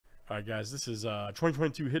Alright guys, this is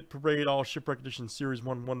 2022 Hit Parade All Shipwreck Edition Series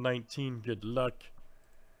 119. Good luck.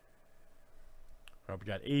 Alright, we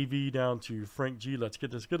got AV down to Frank G. Let's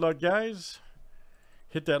get this. Good luck, guys.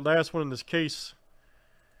 Hit that last one in this case.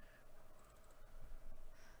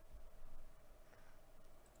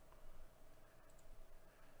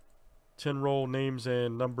 Ten roll names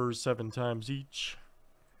and numbers 7 times each.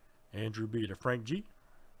 Andrew B to Frank G.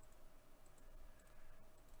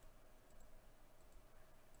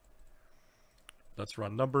 Let's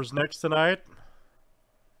run numbers next tonight.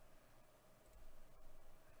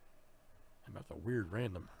 I'm at the weird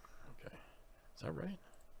random. Okay. Is that right?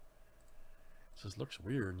 This looks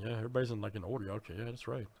weird. Yeah, everybody's in like an order. Okay, yeah, that's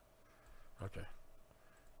right. Okay.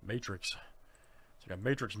 Matrix. It's like a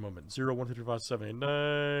Matrix moment. 0, 1, 2, 3, 5, 7, 8,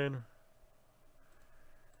 9.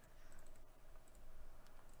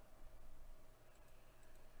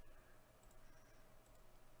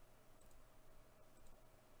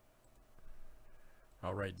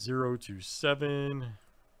 All right, 0 to 7.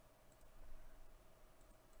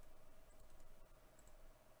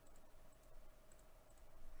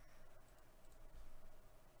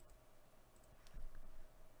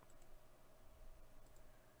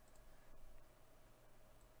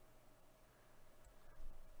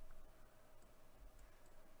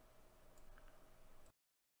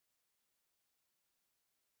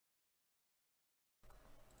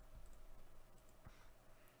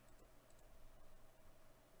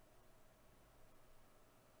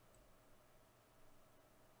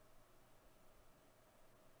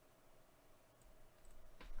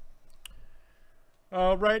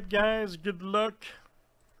 Alright guys, good luck.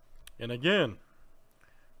 And again,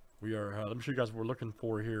 we are, let me show you guys what we're looking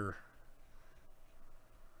for here.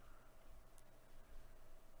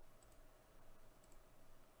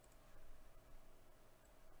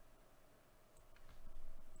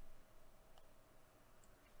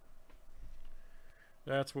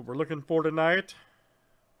 That's what we're looking for tonight.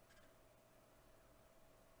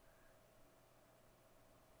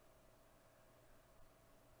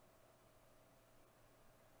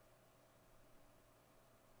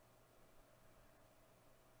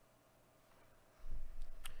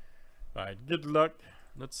 Alright, good luck.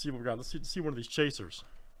 Let's see what we got. Let's see one of these chasers.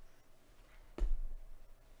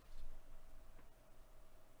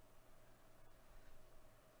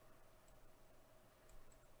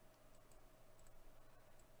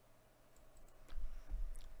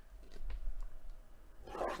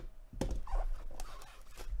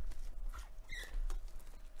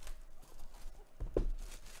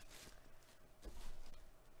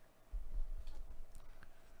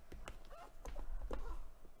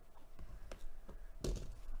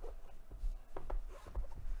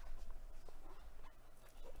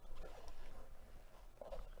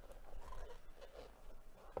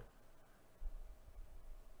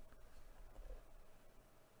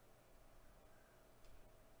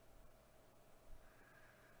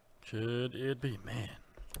 Could it be? Man,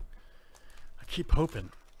 I keep hoping.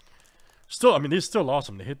 Still, I mean, it's still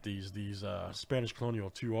awesome to hit these Spanish Colonial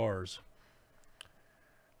 2Rs.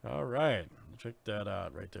 All right, check that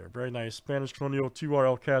out right there. Very nice Spanish Colonial 2R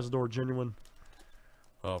El Cazador genuine.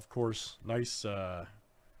 Of course, nice,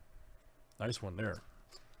 nice one there.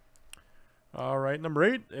 All right, number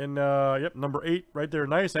 8, and yep, number 8 right there.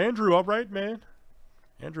 Nice, Andrew. All right, man.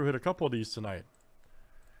 Andrew hit a couple of these tonight.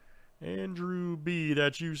 Andrew B,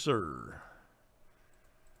 that's you, sir.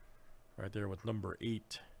 Right there with number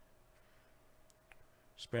 8.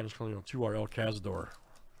 Spanish Colonial 2R El Cazador.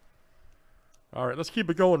 All right, let's keep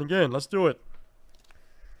it going again. Let's do it.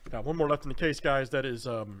 Got one more left in the case, guys. That is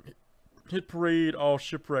Hit Parade All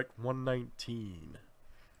Shipwreck 119.